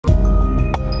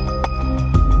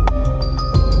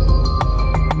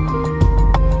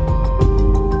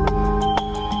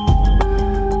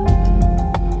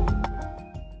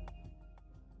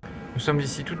sommes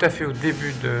ici tout à fait au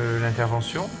début de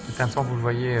l'intervention. Le tympan, vous le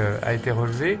voyez, a été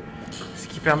relevé, ce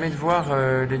qui permet de voir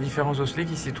les différents osselets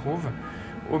qui s'y trouvent.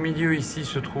 Au milieu, ici,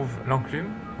 se trouve l'enclume,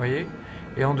 vous voyez,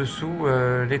 et en dessous,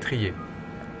 l'étrier.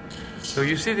 So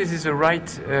you see this is a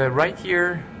right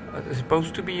here,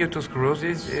 supposed to be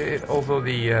otosclerosis, although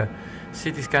the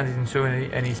CT scan didn't show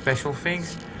any special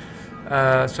things.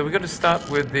 So we're going to start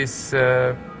with this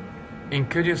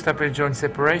incudiostapetal joint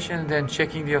separation and then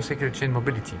checking the ossicular chain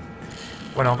mobility.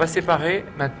 Voilà, on va séparer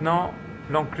maintenant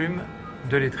l'enclume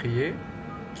de l'étrier.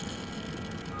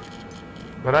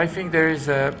 But I think there is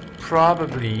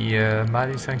probably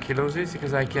Malleus Ankylosis,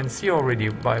 because I can see already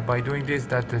by doing this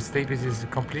that the stapes is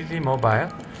completely mobile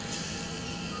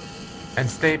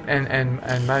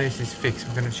and Malleus is fixed.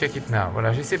 We're going to check it now.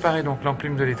 Voilà, j'ai séparé donc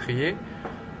l'enclume de l'étrier.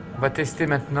 On va tester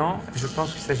maintenant. Je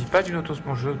pense qu'il ne s'agit pas d'une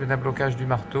autospongiose mais d'un blocage du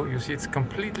marteau. You see it's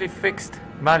completely fixed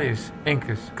Malleus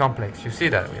incus complex. You see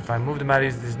that? If I move the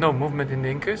Malleus, there's no movement in the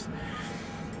incus,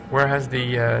 whereas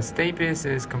the stapes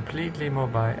is completely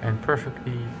mobile and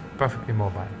perfectly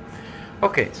mobile.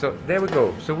 Okay, so there we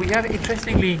go. So we have,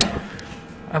 interestingly,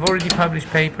 I've already published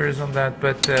papers on that,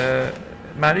 but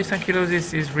Malleus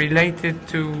Ankylosis is related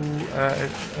to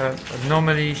a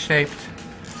normally shaped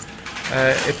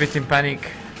epitympanic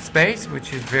space,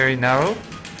 which is very narrow,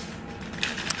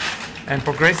 and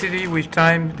progressively with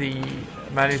time the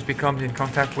Malleus becomes in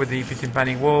contact with the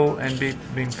epitympanic wall and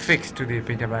being fixed to the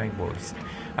epitympanic walls.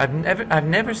 I've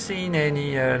never seen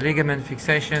any ligament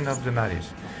fixation of the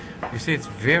Malleus. You see, it's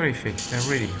very fixed and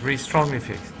really strongly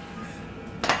fixed.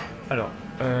 Alors,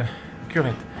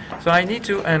 current. So I need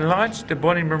to enlarge the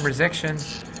bony membrane section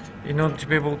in order to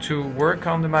be able to work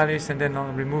on the Malleus and then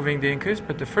on removing the incus.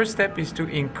 But the first step is to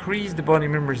increase the bony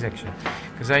membrane section,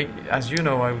 because as you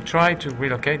know, I will try to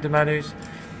relocate the Malleus,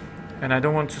 and I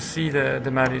don't want to see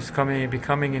the Malleus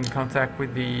becoming in contact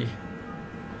with the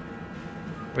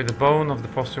bone of the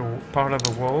posterior part of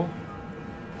the wall.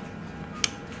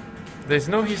 There's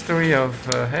no history of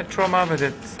head trauma, but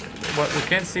what we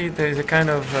can see, there is a kind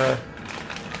of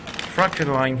fracture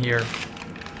line here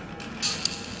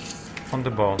on the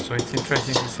bone, so it's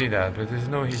interesting to see that, but there's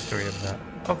no history of that.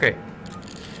 Ok,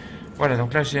 voilà,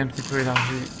 donc là j'ai un petit peu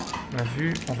élargi ma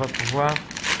vue. On va pouvoir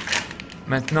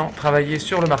maintenant travailler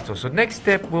sur le marteau. So next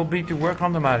step will be to work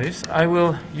on the Malleus. I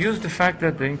will use the fact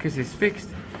that the incus is fixed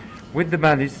with the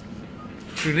Malleus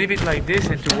to leave it like this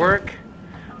and to work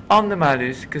on the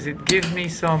Malleus, because it gives me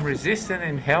some resistance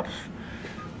and helps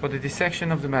for the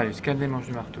dissection of the Malleus. Calme les manches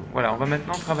du marteau. Voilà, on va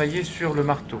maintenant travailler sur le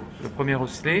marteau, le premier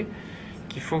osselet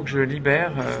qu'il faut que je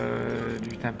libère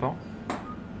du tympan.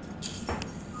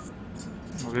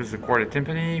 Well, this is the quarter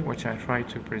tympani, which I try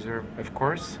to preserve, of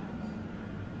course.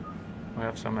 We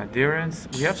have some adherence.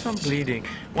 We have some bleeding.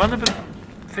 One of the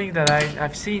things that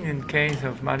I've seen in case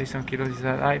of Malleus Ankylosis is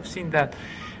that I've seen that,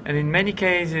 and in many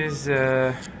cases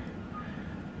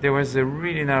there was a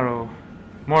really narrow,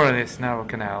 more or less narrow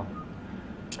canal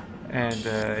and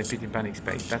epitympanic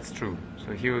space. That's true.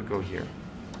 So here we go here.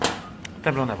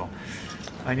 Table en avant.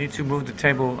 I need to move the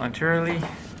table anteriorly.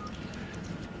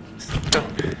 Stop.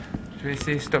 Je vais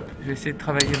essayer de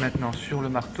travailler maintenant sur le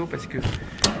marteau parce que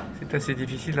c'est assez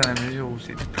difficile dans la mesure où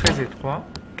c'est très étroit.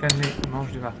 Calmer les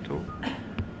manches du marteau.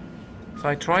 So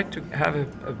I tried to have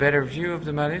a better view of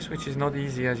the Malleus, which is not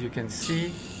easy, as you can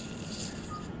see,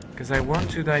 because I want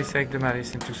to dissect the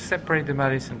Malleus and to separate the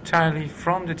Malleus entirely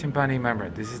from the tympanic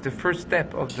membrane. This is the first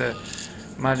step of the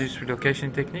Malleus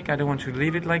relocation technique. I don't want to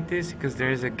leave it like this because there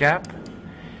is a gap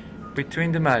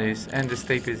between the Malleus and the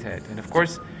stapes head. And of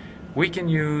course, we can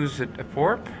use a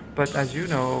TORP, but as you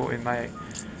know, in my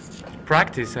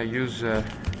practice, I use, in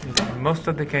most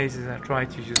of the cases, I try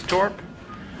to use TORP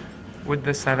with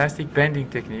the Silastic bending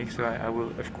technique. So I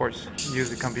will, of course,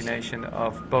 use a combination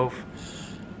of both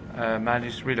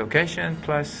Malleus relocation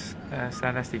plus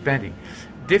Silastic bending.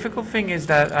 Difficult thing is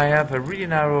that I have a really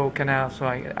narrow canal, so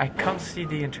I can't see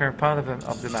the entire part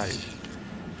of the Malleus.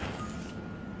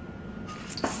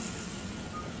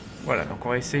 Voilà, donc on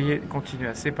va essayer de continuer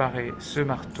à séparer ce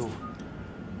marteau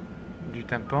du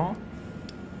tympan.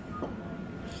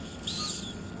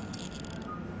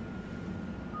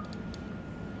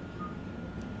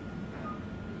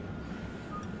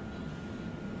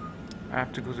 I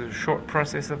have to go to the short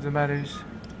process of the Malleus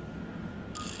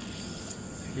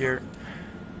here.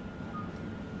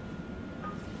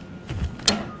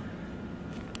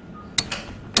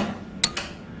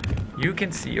 You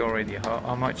can see already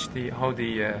how much the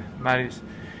Malleus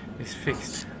is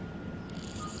fixed.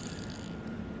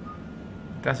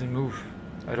 It doesn't move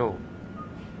at all.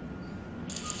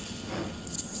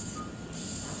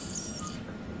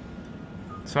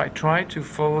 So I try to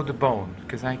follow the bone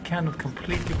because I cannot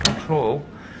completely control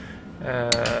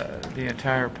the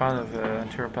entire part of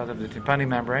the tympanic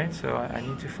membrane, so I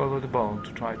need to follow the bone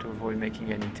to try to avoid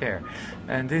making any tear,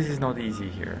 and this is not easy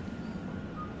here.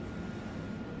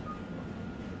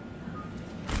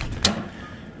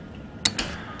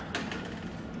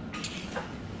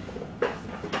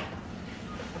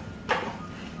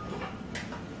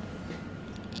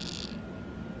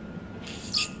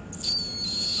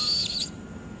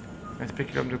 Un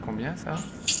spéculum de combien ça?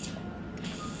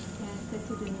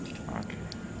 7,5. Ok.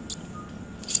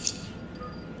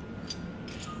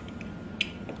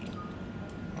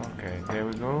 Okay, there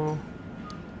we go.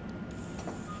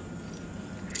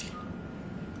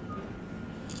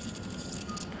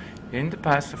 In the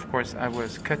past, of course, I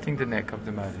was cutting the neck of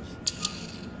the malleus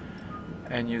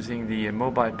and using the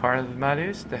mobile part of the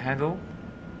malleus, the handle,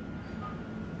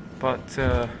 but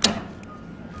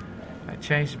I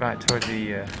changed back toward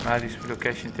the malleus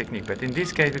relocation technique. But in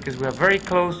this case, because we are very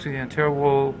close to the anterior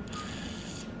wall,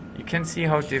 you can see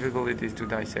how difficult it is to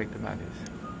dissect the malleus.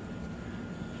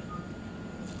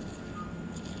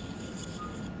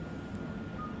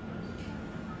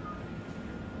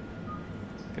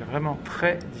 C'est vraiment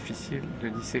très difficile de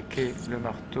disséquer le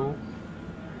marteau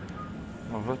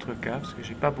dans votre cas, parce que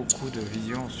j'ai pas beaucoup de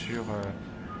vision sur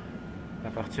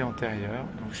la partie antérieure,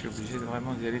 donc je suis obligé de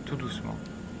vraiment d'y aller tout doucement.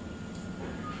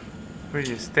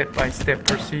 Really a step-by-step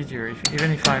procedure.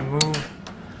 Even if I move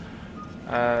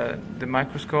the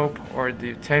microscope or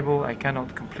the table, I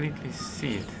cannot completely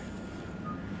see it.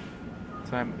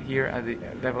 So I'm here at the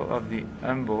level of the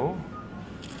umbo.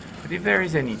 But if there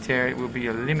is any tear, it will be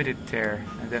a limited tear,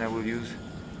 and then I will use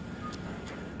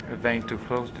a vein to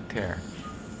close the tear.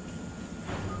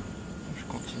 Je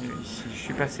continue ici. Je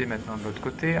suis passé maintenant de l'autre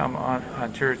côté. I'm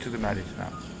anterior to the malleus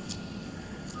now.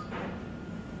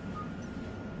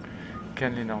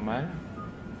 Cannelé normal.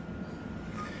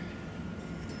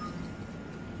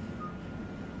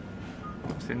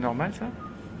 C'est normal ça?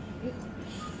 Oui.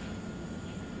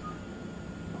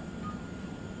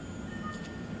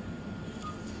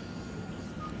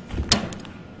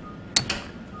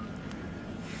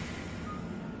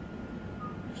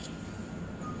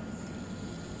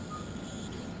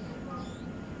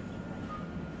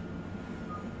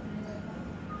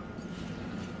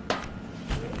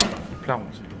 Plaron,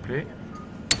 s'il vous plaît.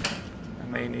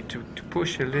 I may need to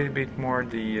push a little bit more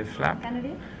the flap.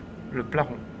 Cannelé? Le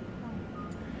plaron.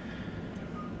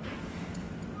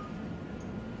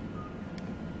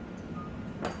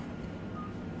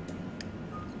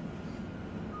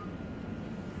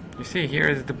 You see, here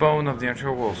is the bone of the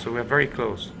anterior wall, so we are very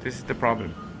close. This is the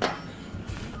problem.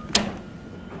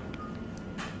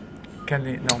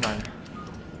 Cannelé normal.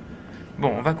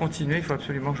 Bon, on va continuer, il faut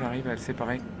absolument que j'arrive à le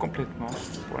séparer complètement.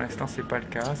 Pour l'instant, c'est pas le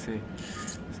cas,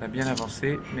 ça a bien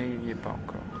avancé, mais il n'y est pas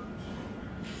encore.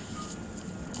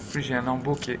 En plus, j'ai un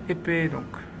lambeau qui est épais, donc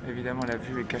évidemment la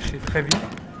vue est cachée très vite.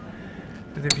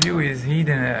 The view is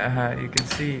hidden, you can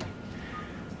see,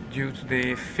 due to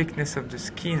the thickness of the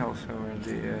skin also, and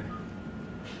the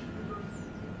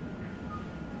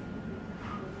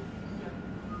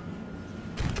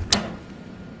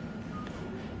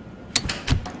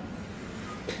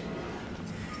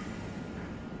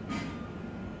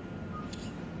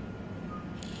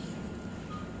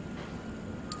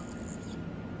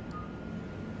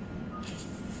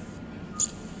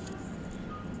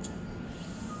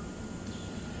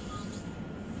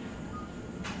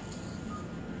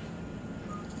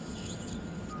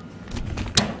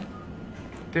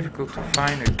difficult to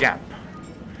find a gap.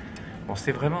 Bon,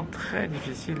 c'est vraiment très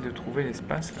difficile de trouver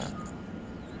l'espace là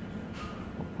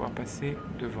pour pouvoir passer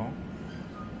devant.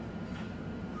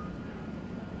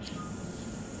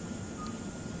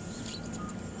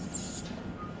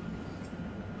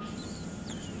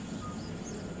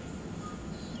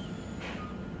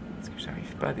 Parce que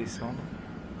j'arrive pas à descendre.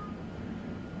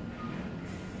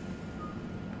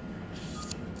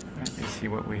 Let's see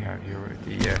what we have here.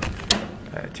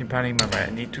 The tympanic membrane.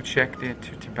 I need to check the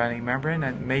tympanic membrane.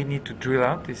 I may need to drill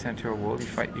out this anterior wall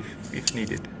if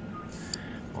needed.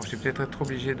 Bon, je vais peut-être être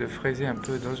obligé de fraiser un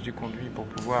peu d'os du conduit pour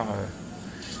pouvoir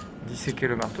disséquer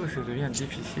le marteau. Ça devient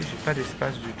difficile. J'ai pas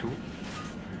d'espace du tout.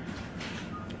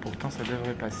 Pourtant, ça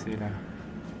devrait passer là.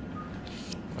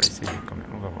 On va essayer quand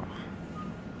même. On va voir.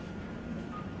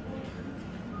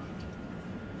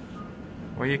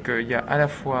 Vous voyez qu'il y a à la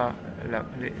fois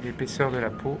l'épaisseur de la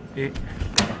peau et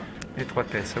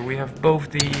l'étroitesse. So we have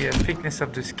both the thickness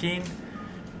of the skin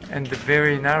and the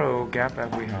very narrow gap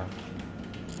that we have.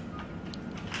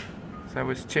 So I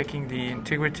was checking the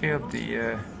integrity of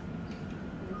the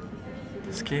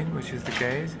skin, which is the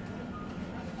gaze.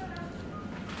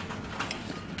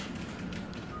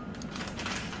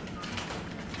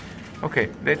 Okay,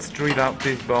 let's drill out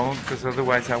this bone because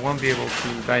otherwise I won't be able to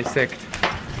dissect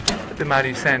the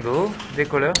Malleus Ankylosis.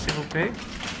 Décolleur, s'il vous plaît.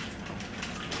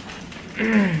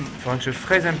 Il faudra que je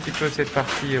fraise un petit peu cette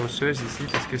partie osseuse ici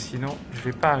parce que sinon je ne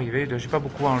vais pas arriver. Je n'ai pas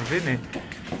beaucoup à enlever, mais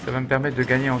ça va me permettre de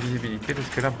gagner en visibilité parce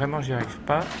que là vraiment j'y arrive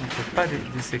pas. On ne peut pas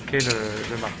disséquer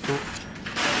le marteau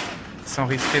sans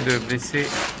risquer de blesser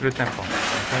le tympan.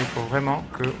 Donc là, il faut vraiment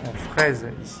qu'on fraise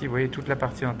ici, vous voyez, toute la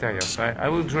partie antérieure. So I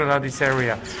will drill out this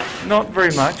area. Not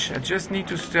very much. I just need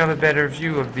to still a better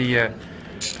view of the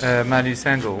Malleus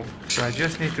Ankylosis. So I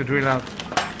just need to drill out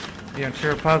the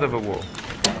anterior part of a wall.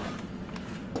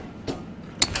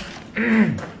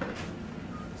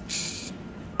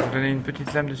 Vous donnez une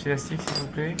petite lame de silastique, s'il vous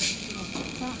plaît.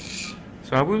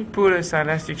 So I will put a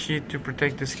silastic sheet to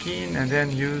protect the skin and then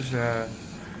use a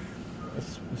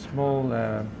small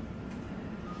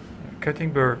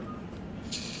cutting burr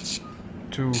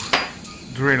to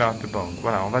drill out the bone.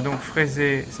 Voilà, on va donc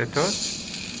fraiser cet os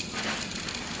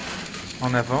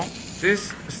en avant.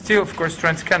 This still, of course,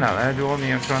 transcanal. I do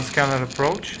only a transcanal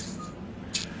approach.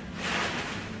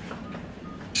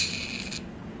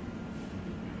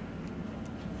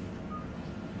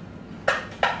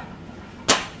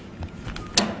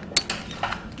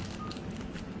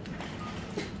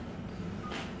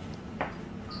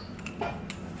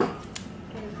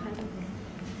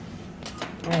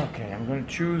 Okay, I'm going to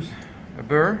choose a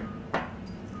burr.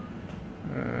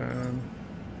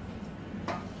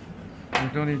 I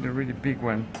don't need a really big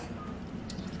one.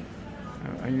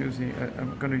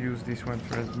 I'm going to use this one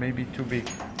first, maybe too big.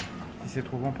 Si c'est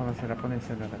trop bon, pendant celle-là, prenez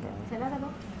celle-là d'abord. Celle-là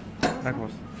d'abord? La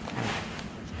grosse.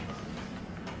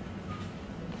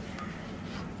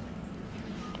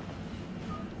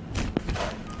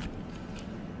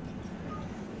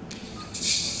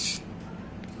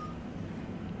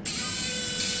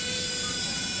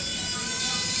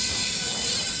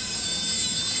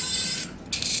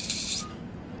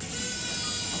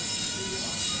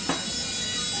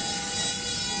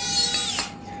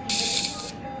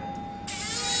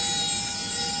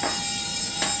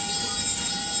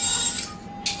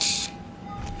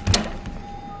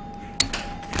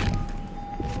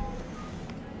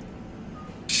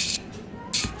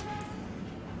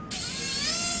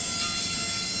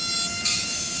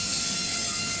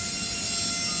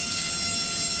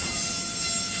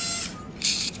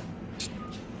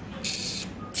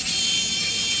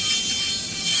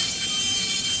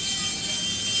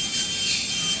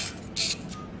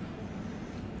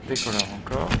 Décolleur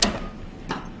encore.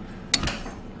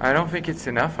 I don't think it's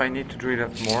enough. I need to drill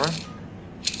up more.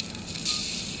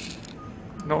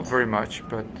 Not very much,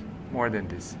 but more than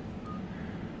this.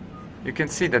 You can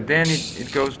see that then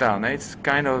it goes down. It's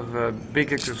kind of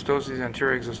big exostosis,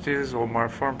 anterior exostosis, or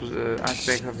malformed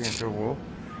aspect of the anterior wall.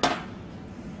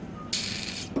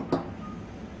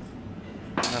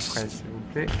 La fraise, s'il vous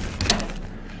plaît.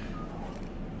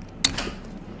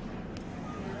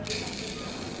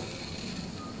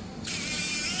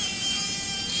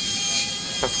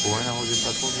 Pas trop, hein, n'arrosez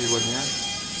pas trop, je les vois bien.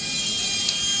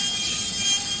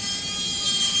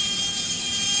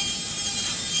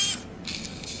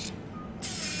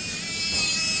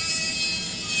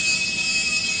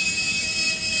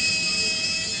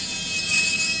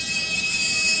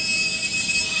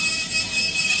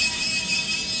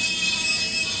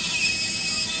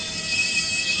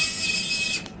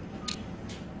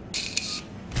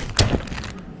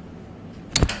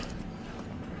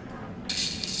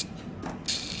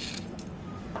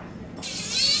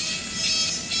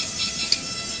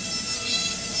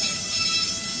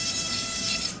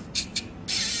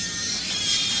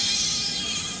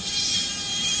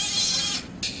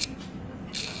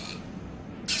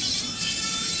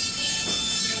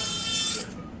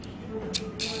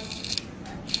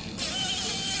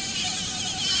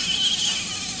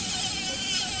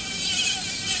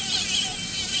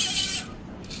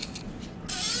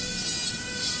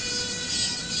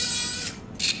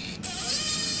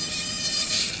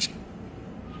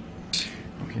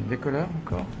 Décolleur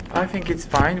encore. I think it's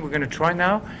fine. We're going to try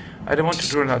now. I don't want to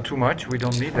drill out too much. We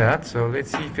don't need that. So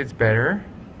let's see if it's better.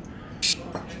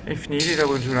 If needed, I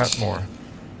will drill out more.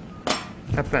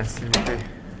 La pince, s'il vous plaît.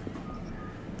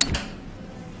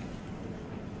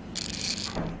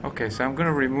 Okay, so I'm going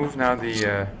to remove now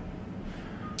the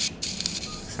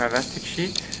Silastic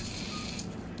sheet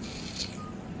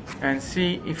and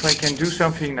see if I can do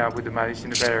something now with the Malleus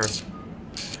in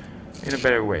a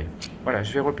better way. Voilà,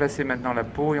 je vais replacer maintenant la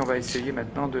peau et on va essayer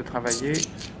maintenant de travailler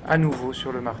à nouveau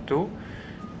sur le marteau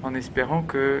en espérant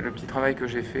que le petit travail que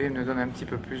j'ai fait me donne un petit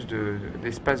peu plus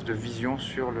d'espace de vision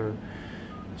sur le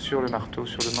marteau,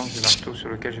 sur le manche du marteau sur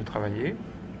lequel j'ai travaillé.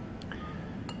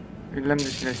 Une lame de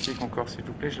silastic encore, s'il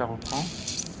vous plaît, je la reprends.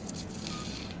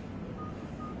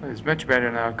 It's much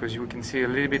better now because you can see a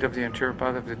little bit of the anterior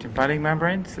part of the tympanic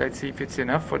membrane. So let's see if it's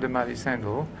enough for the Malleus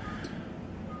handle.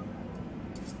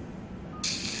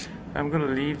 I'm going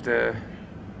to leave the...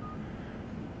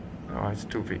 Oh, it's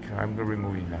too big. I'm going to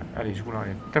remove that. Allez, je vous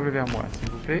l'enlève. Table vers moi, s'il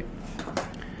vous plaît.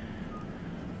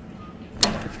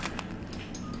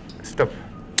 Stop.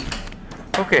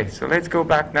 Okay, so let's go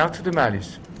back now to the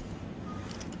Malleus.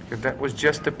 Because that was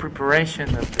just the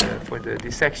preparation of for the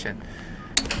dissection.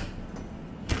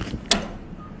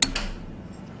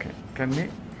 Okay, calmez.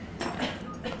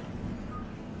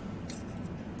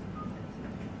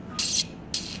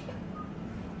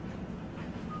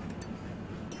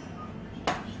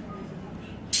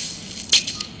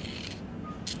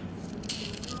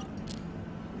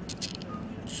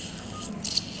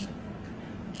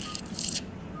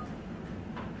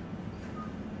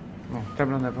 Bon,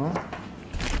 table en avant.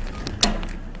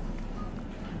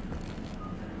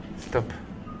 Stop.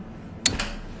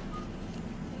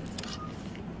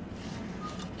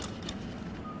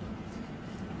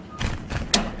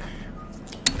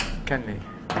 Calmez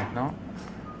maintenant.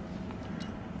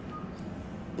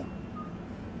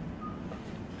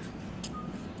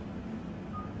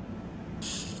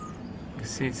 You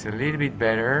see it's a little bit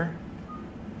better.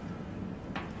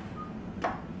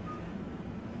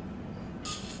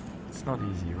 It's not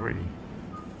easy, really.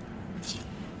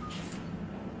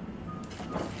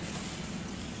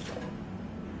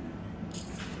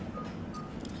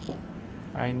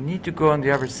 I need to go on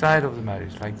the other side of the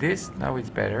Malleus, like this. Now it's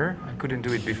better. I couldn't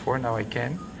do it before, now I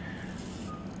can.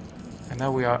 And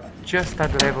now we are just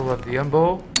at the level of the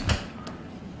umbo,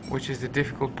 which is the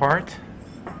difficult part.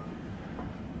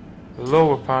 The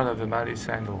lower part of the Malleus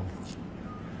handle.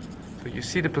 So you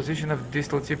see the position of the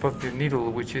distal tip of the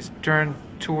needle, which is turned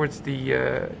towards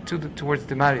the towards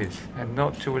the Malleus and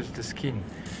not towards the skin.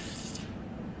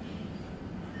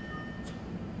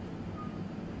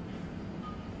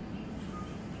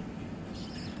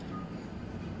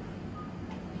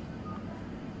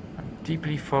 I'm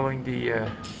deeply following the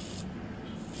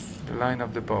line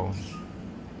of the bone.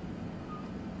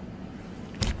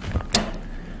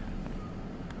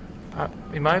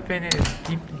 In my opinion, it's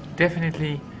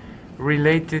definitely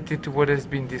related to what has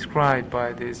been described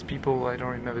by these people, I don't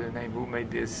remember the name, who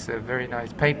made this very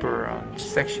nice paper on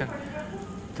dissection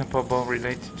temporal bone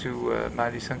related to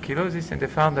Malleus Ankylosis, and they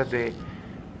found that they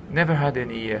never had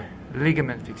any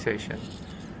ligament fixation.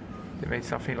 They made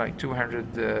something like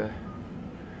 200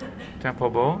 temporal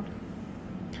bone,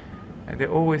 and they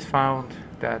always found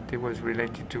that it was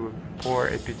related to a poor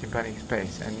epitympanic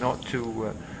space and not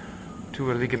to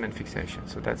a ligament fixation.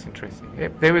 So that's interesting.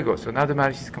 Yep, there we go. So now the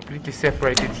Malleus is completely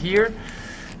separated here.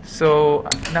 So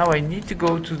now I need to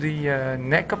go to the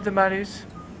neck of the Malleus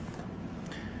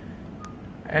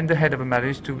and the head of the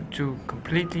Malleus to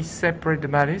completely separate the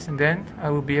Malleus, and then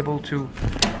I will be able to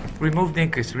remove the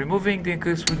incus. Removing the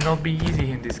incus would not be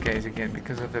easy in this case, again,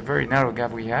 because of the very narrow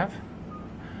gap we have.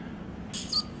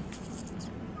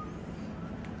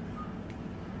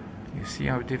 You see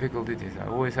how difficult it is. I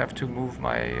always have to move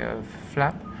my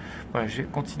flap. Voilà, je vais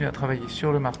continuer à travailler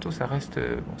sur le marteau. Ça reste,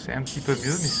 bon, c'est un petit peu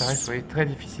mieux, mais ça reste, vous voyez, très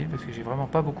difficile parce que j'ai vraiment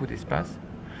pas beaucoup d'espace.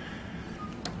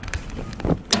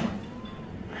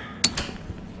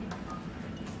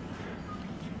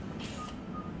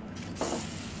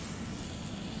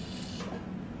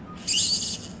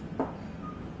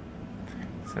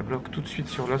 Ça bloque tout de suite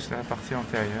sur l'os, la partie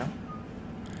antérieure.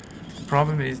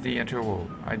 Problem is the anterior wall.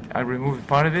 I removed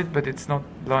part of it, but it's not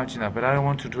large enough. But I don't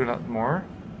want to drill out more,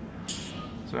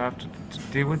 so I have to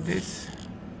deal with this.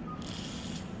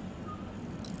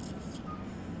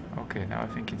 Okay, now I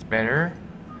think it's better.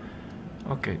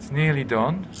 Okay, it's nearly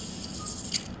done.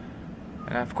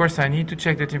 And of course I need to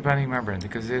check the tympanic membrane,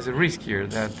 because there's a risk here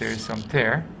that there's some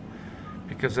tear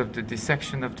because of the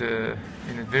dissection of the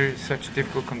in a such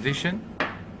difficult condition.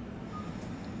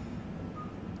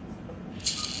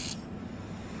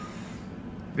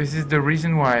 This is the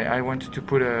reason why I wanted to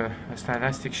put a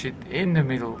Silastic sheet in the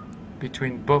middle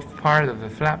between both parts of the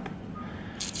flap,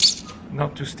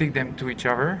 not to stick them to each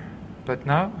other. But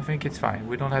now I think it's fine.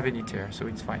 We don't have any tear, so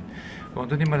it's fine. Bon,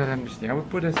 donnez-moi la lame. I will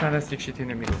put a Silastic sheet in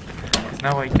the middle, because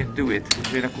now I can do it.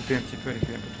 Je vais la couper un petit peu, elle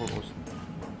est un peu trop grosse.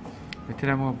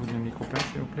 Mettez-la moi au bout du microplan,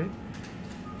 s'il vous plaît.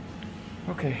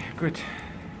 Okay, good.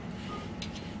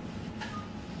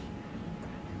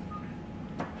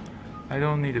 I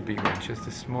don't need a big one, just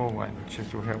a small one,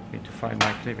 just to help me to find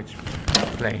my cleavage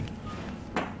plane.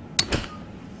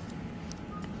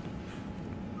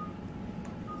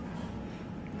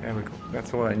 There we go,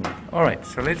 that's all I need. Alright,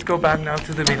 so let's go back now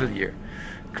to the middle here.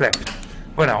 Cleft.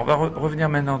 Voilà, on va revenir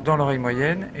maintenant dans l'oreille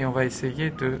moyenne et on va essayer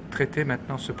de traiter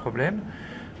maintenant ce problème.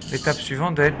 L'étape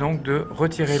suivante va être donc de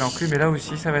retirer l'enclume, et là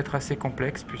aussi ça va être assez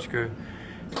complexe puisque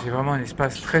j'ai vraiment un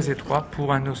espace très étroit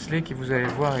pour un osselet qui, vous allez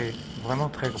le voir, est vraiment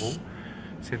très gros.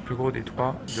 C'est le plus gros des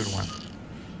trois de loin.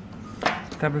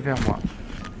 Table vers moi.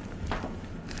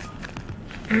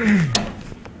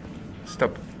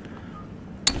 Stop.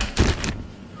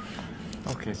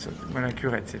 Ok, so, la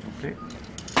curette s'il vous plaît.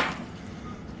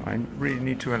 I really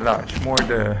need to enlarge more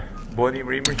the body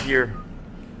reamer here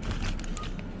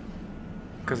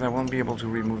because I won't be able to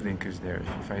remove the incus there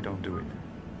if I don't do it.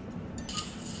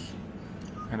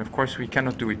 And of course we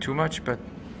cannot do it too much, but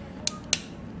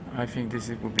I think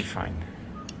this will be fine.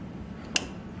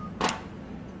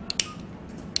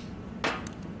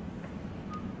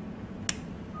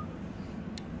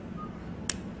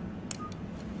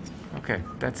 Okay,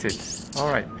 that's it.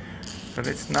 All right. So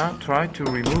let's now try to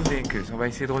remove the incus. On va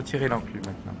essayer de retirer l'enclume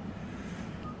maintenant.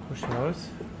 Crochet à os.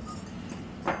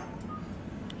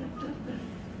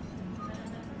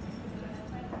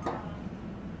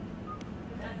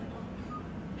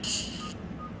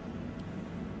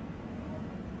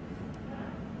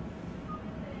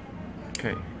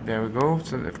 Okay, there we go.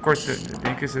 So of course the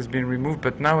incus has been removed,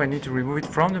 but now I need to remove it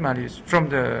from the malleus, from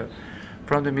the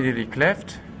middle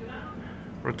cleft,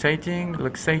 rotating,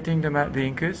 luxating the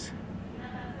incus.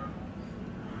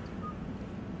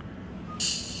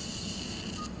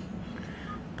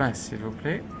 Pince, s'il vous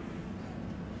plaît.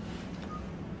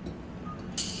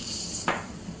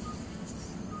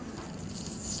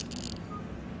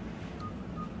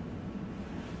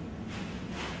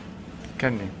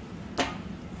 Calmez.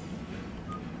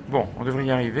 Bon, on devrait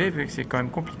y arriver, vu que c'est quand même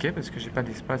compliqué parce que j'ai pas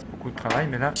d'espace, beaucoup de travail,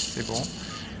 mais là c'est bon.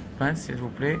 Pince, s'il vous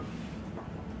plaît.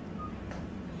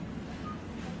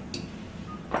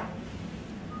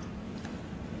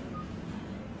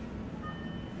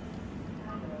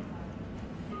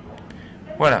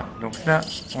 Voilà, donc là,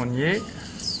 on y est.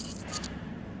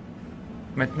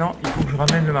 Maintenant, il faut que je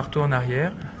ramène le marteau en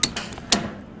arrière.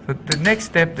 So the next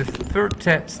step, the third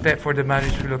step for the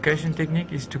Malleus relocation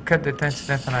technique is to cut the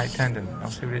Tympanoplasty tendon.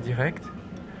 Alors, si vous voulez direct.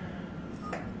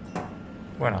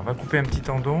 Voilà, on va couper un petit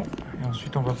tendon et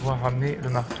ensuite on va pouvoir ramener le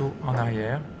marteau en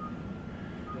arrière.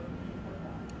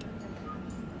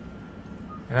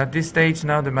 And at this stage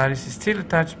now, the Malleus is still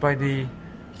attached by the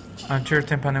anterior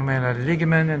tympanomelar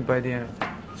ligament and by the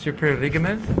superior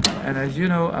ligament, and as you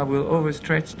know, I will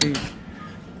overstretch the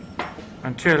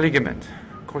anterior ligament,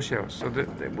 crochet. So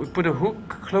we put a hook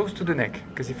close to the neck,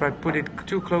 because if I put it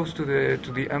too close to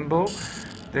the elbow,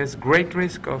 there's great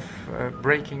risk of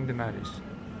breaking the malleus.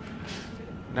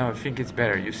 Now I think it's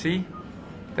better. You see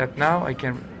that now I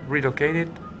can relocate it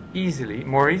easily,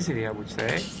 more easily, I would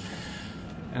say.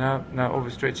 And now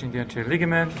overstretching the anterior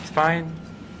ligament, it's fine.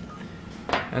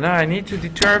 And now I need to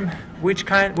determine what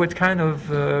kind of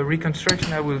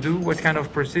reconstruction I will do, what kind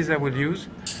of prosthesis I will use,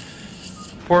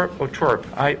 PORP or TORP.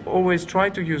 I always try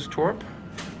to use TORP,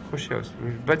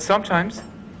 but sometimes,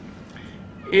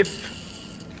 if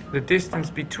the distance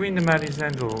between the malleus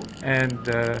handle and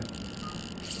the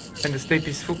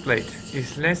stapes footplate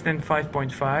is less than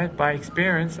 5.5, by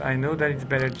experience, I know that it's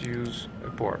better to use a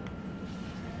PORP.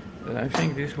 And I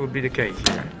think this will be the case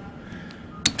here.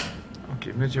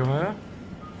 Okay, mesureur.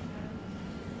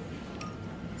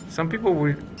 Some people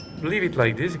will leave it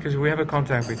like this because we have a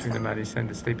contact between the malleus and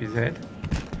the stapes head.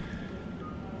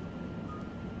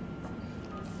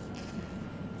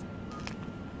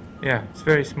 Yeah, it's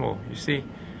very small. You see,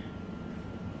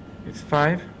 it's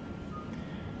 5.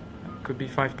 Could be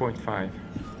 5.5.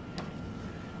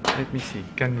 Let me see.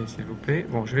 Calmez, s'il vous plaît.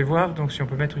 Bon, je vais voir donc si on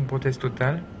peut mettre une prothèse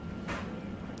totale.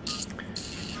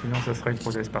 Sinon, ça sera une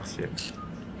prothèse partielle.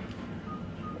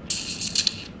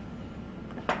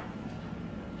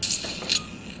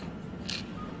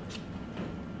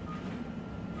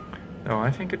 No, I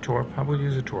think a TORP. I will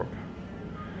use a TORP.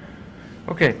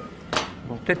 Ok.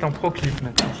 Bon, peut-être en proclip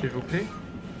maintenant, s'il vous plaît.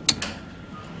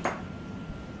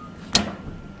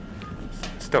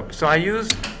 Stop. So I use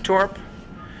TORP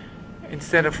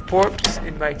instead of PORPs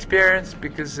in my experience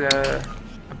because I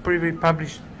previously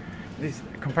published this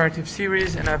comparative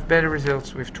series and I have better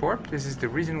results with TORP. This is the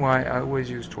reason why I always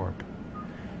use TORP.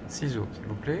 Ciseaux, s'il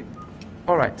vous plaît.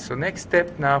 Alright, so next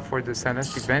step now for the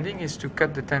silastic bending is to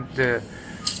cut the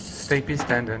stapes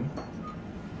tendon.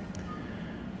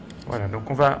 Voilà, donc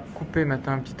on va couper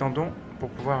maintenant un petit tendon pour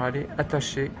pouvoir aller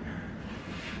attacher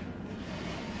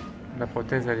la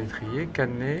prothèse à l'étrier,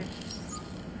 cadener.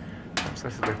 Comme ça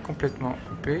doit être complètement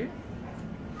coupé.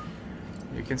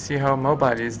 You can see how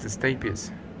mobile is the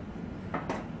stapes.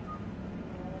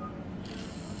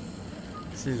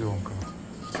 Ciseaux encore.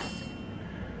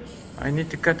 I need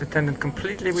to cut the tendon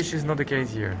completely, which is not the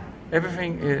case here.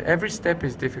 Every step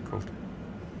is difficult.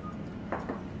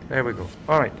 There we go.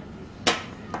 All right.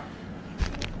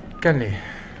 Cannelé.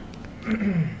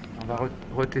 On va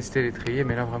retester l'étrier,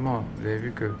 mais là vraiment, vous avez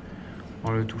vu que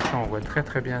en le touchant, on voit très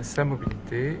très bien sa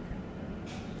mobilité.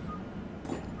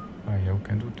 Il n'y a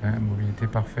aucun doute, hein, mobilité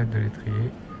parfaite de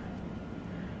l'étrier.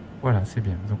 Voilà, c'est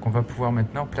bien. Donc on va pouvoir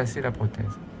maintenant placer la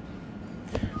prothèse.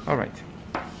 All right.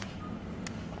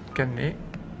 Cannelé.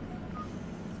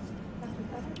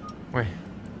 Ouais.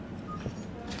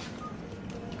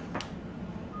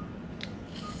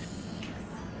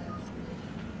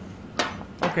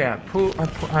 Okay,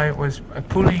 I was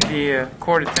pulling the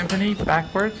corded tympani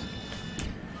backwards,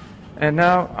 and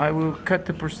now I will cut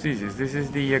the prosthesis. This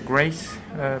is the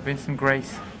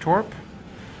Vincent-Grace TORP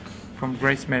from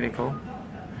Grace Medical.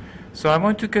 So I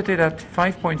want to cut it at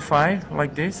 5.5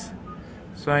 like this.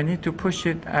 So I need to push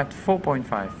it at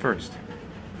 4.5 first,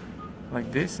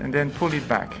 like this, and then pull it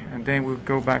back, and then we'll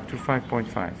go back to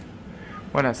 5.5.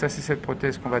 Voilà, ça c'est cette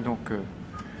prothèse qu'on va donc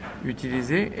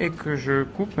utiliser et que je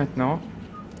coupe maintenant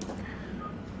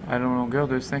à la longueur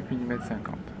de 5 mm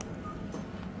 50.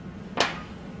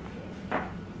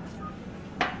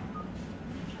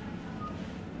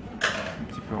 Un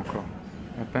petit peu encore.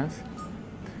 La pince.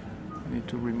 I need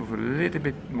to remove a little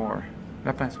bit more.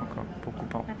 La pince encore,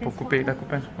 pour couper la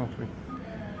pince pour construire.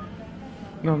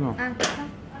 Non, non. Ah, c'est ça.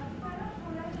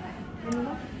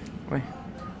 Oui.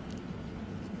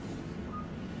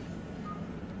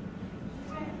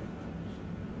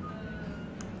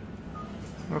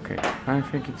 Okay, I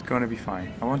think it's going to be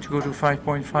fine. I want to go to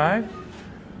 5.5.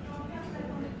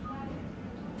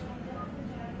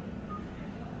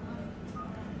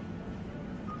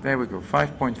 There we go,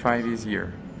 5.5 is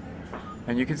here.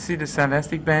 And you can see the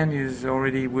Silastic band is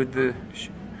already with the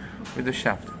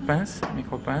shaft. Pince,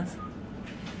 micro pince.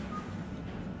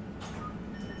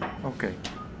 Okay.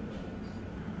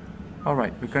 All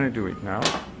right, we're going to do it now.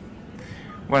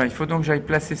 Voilà, il faut donc que j'aille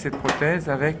placer cette prothèse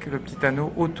avec le petit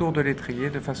anneau autour de l'étrier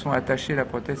de façon à attacher la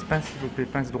prothèse. Pince, s'il vous plaît,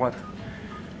 pince droite.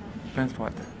 Pince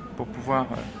droite. Pour pouvoir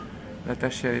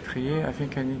l'attacher à l'étrier, I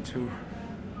think I need to...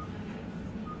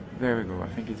 There we go, I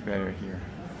think it's better here.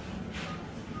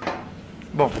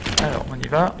 Bon, alors on y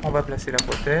va, on va placer la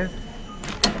prothèse.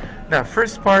 Now,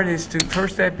 first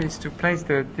step is to place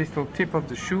the distal tip of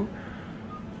the shoe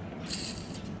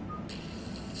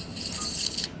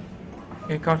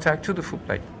in contact to the foot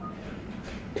plate,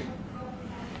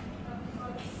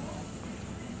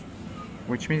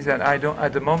 which means that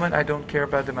at the moment I don't care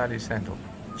about the Malleus handle,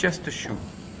 just the shoe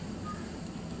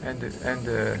and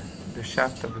the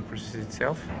shaft of the prosthesis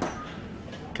itself.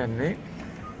 Cannelé.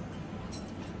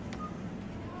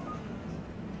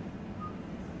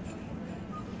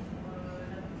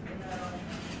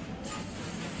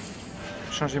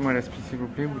 Changez-moi l'aspi s'il vous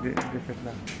plaît, ou des faites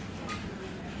là.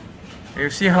 You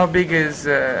see how big is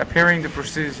appearing the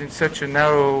prosthesis in such a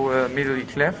narrow middle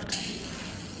cleft.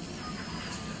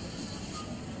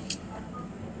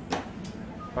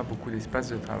 Pas beaucoup d'espace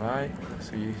de travail.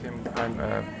 So you see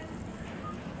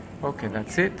okay,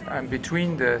 that's it. I'm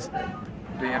between the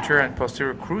anterior and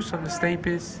posterior cruce of the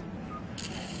stapes.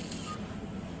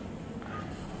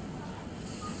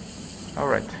 All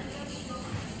right.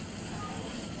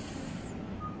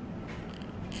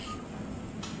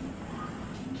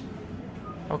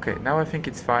 Okay, now I think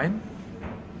it's fine.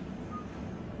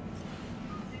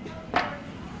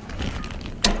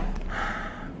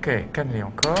 Okay, cannelé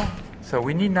encore. So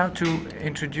we need now to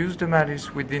introduce the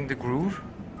malleus within the groove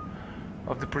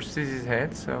of the prosthesis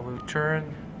head. So I will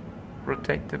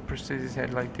rotate the prosthesis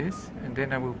head like this, and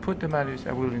then I will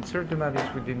insert the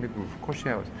malleus within the groove.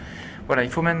 Crochet à os. Voilà, il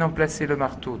faut maintenant placer le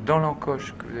marteau dans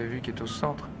l'encoche que vous avez vu qui est au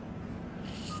centre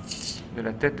de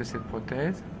la tête de cette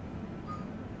prothèse.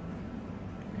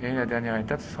 Et la dernière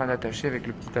étape, ce sera d'attacher avec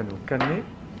le petit anneau. Cannelé.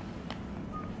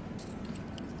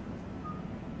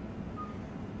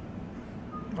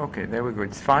 Okay, there we go.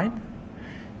 It's fine.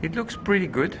 It looks pretty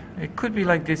good. It could be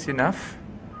like this enough,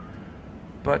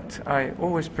 but I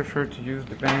always prefer to use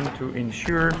the band to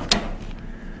ensure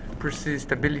prosthesis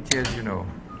stability, as you know.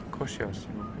 Crochet,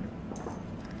 s'il vous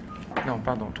plaît. Non,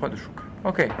 pardon, 3 de chouk.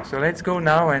 Okay, so let's go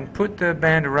now and put the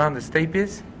band around the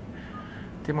stapes.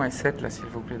 Mettez-moi un 7 là, s'il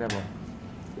vous plaît, d'abord.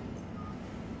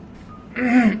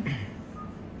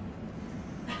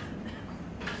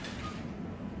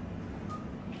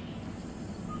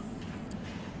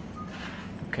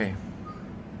 Okay.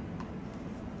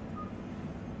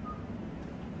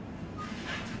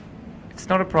 It's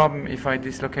not a problem if I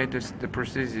dislocate the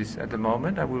prosthesis at the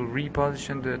moment. I will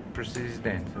reposition the prosthesis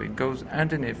then. So it goes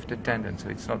underneath the tendon. So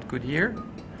it's not good here.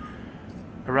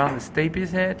 around the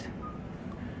stapes head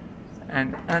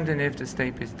and underneath the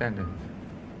stapes tendon.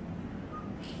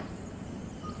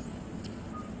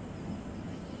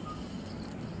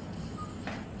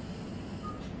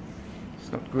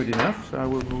 It's not good enough, so I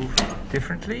will move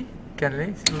differently.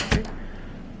 Cannelé, s'il vous plaît.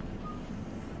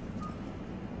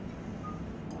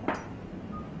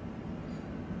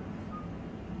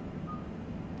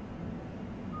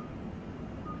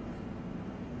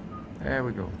 There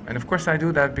we go. And of course I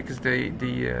do that because the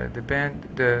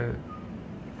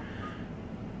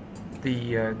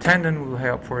tendon will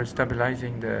help for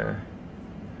stabilizing the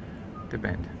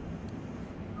band.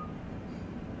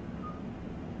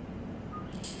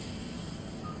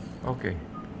 Okay.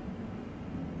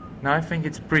 Now I think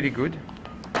it's pretty good.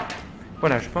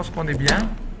 Voilà, je pense qu'on est bien.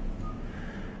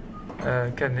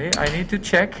 Cannelé. I need to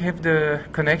check if the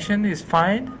connection is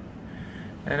fine.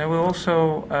 And I will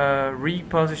also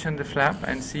reposition the flap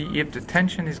and see if the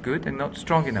tension is good and not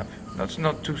strong enough.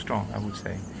 Not too strong, I would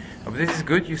say. But this is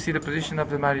good. You see the position of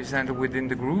the malleus handle within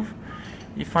the groove.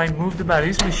 If I move the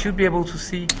malleus, we should be able to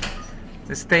see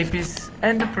the stapes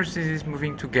and the prosthesis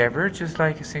moving together, just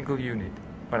like a single unit.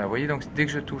 Voilà, vous voyez, donc dès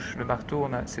que je touche le marteau,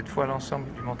 on a cette fois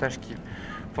l'ensemble du montage qui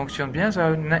fonctionne bien. So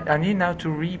I need now to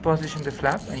reposition the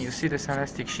flap, and you see the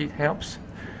Silastic sheet helps.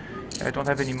 I don't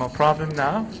have any more problem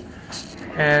now.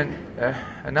 And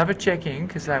another checking,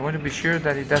 because I want to be sure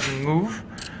that it doesn't move,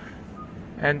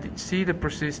 and see the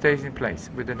prosthesis stays in place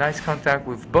with a nice contact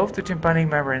with both the tympanic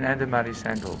membrane and the malleus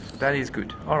handle. So that is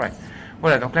good. All right.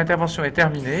 Voilà, donc l'intervention est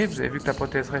terminée. Vous avez vu que la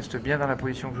prothèse reste bien dans la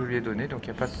position que je lui ai donnée, donc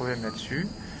il n'y a pas de problème là-dessus.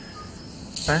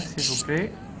 Pince, s'il vous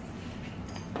plaît.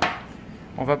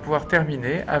 On va pouvoir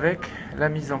terminer avec la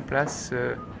mise en place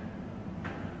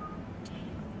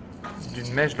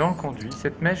d'une mèche dans le conduit.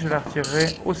 Cette mèche, je la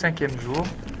retirerai au 5e jour,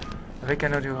 avec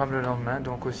un audiogramme le lendemain,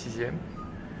 donc au 6e.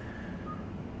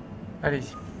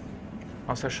 Allez-y.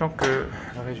 En sachant que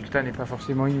le résultat n'est pas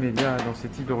forcément immédiat dans ces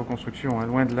types de reconstruction, hein,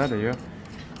 loin de là d'ailleurs.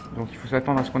 Donc il faut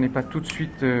s'attendre à ce qu'on n'ait pas tout de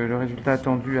suite le résultat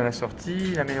attendu à la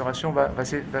sortie. L'amélioration va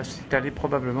s'étaler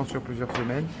probablement sur plusieurs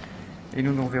semaines. Et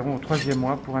nous nous reverrons au 3e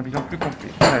mois pour un bilan plus complet.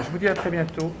 Voilà, je vous dis à très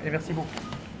bientôt et merci beaucoup.